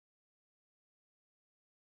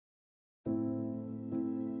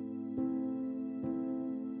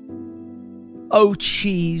Oh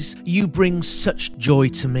cheese, you bring such joy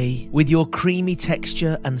to me, with your creamy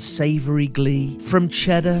texture and savoury glee. From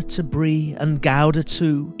cheddar to brie and Gouda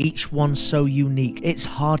too, each one so unique, it's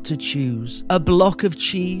hard to choose. A block of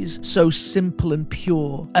cheese, so simple and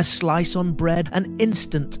pure, a slice on bread, an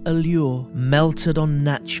instant allure. Melted on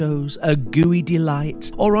nachos, a gooey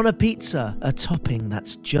delight, or on a pizza, a topping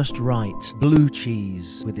that's just right. Blue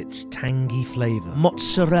cheese with its tangy flavour.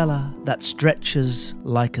 Mozzarella that stretches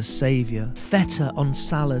like a saviour. Feta on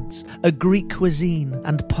salads, a Greek cuisine,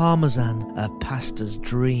 and Parmesan, a pasta's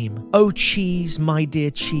dream. Oh cheese, my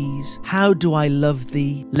dear cheese, how do I love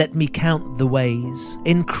thee? Let me count the ways.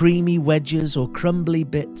 In creamy wedges or crumbly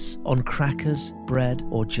bits, on crackers, bread,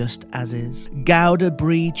 or just as is. Gouda,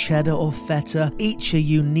 brie, cheddar, or feta, each a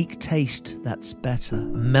unique taste that's better.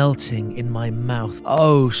 Melting in my mouth,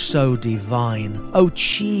 oh so divine. Oh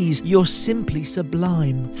cheese, you're simply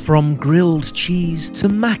sublime. From grilled cheese to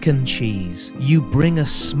mac and cheese, you bring a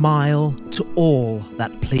smile to all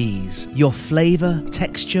that please. Your flavour,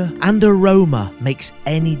 texture, and aroma makes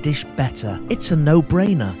any dish better. It's a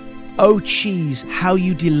no-brainer. Oh cheese, how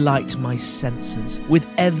you delight my senses. With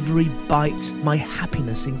every bite, my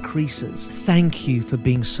happiness increases. Thank you for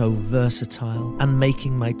being so versatile and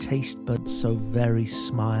making my taste buds so very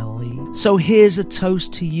smiley. So here's a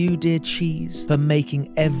toast to you, dear cheese, for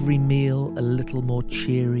making every meal a little more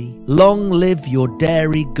cheery. Long live your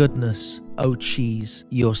dairy goodness. Oh cheese,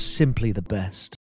 you're simply the best.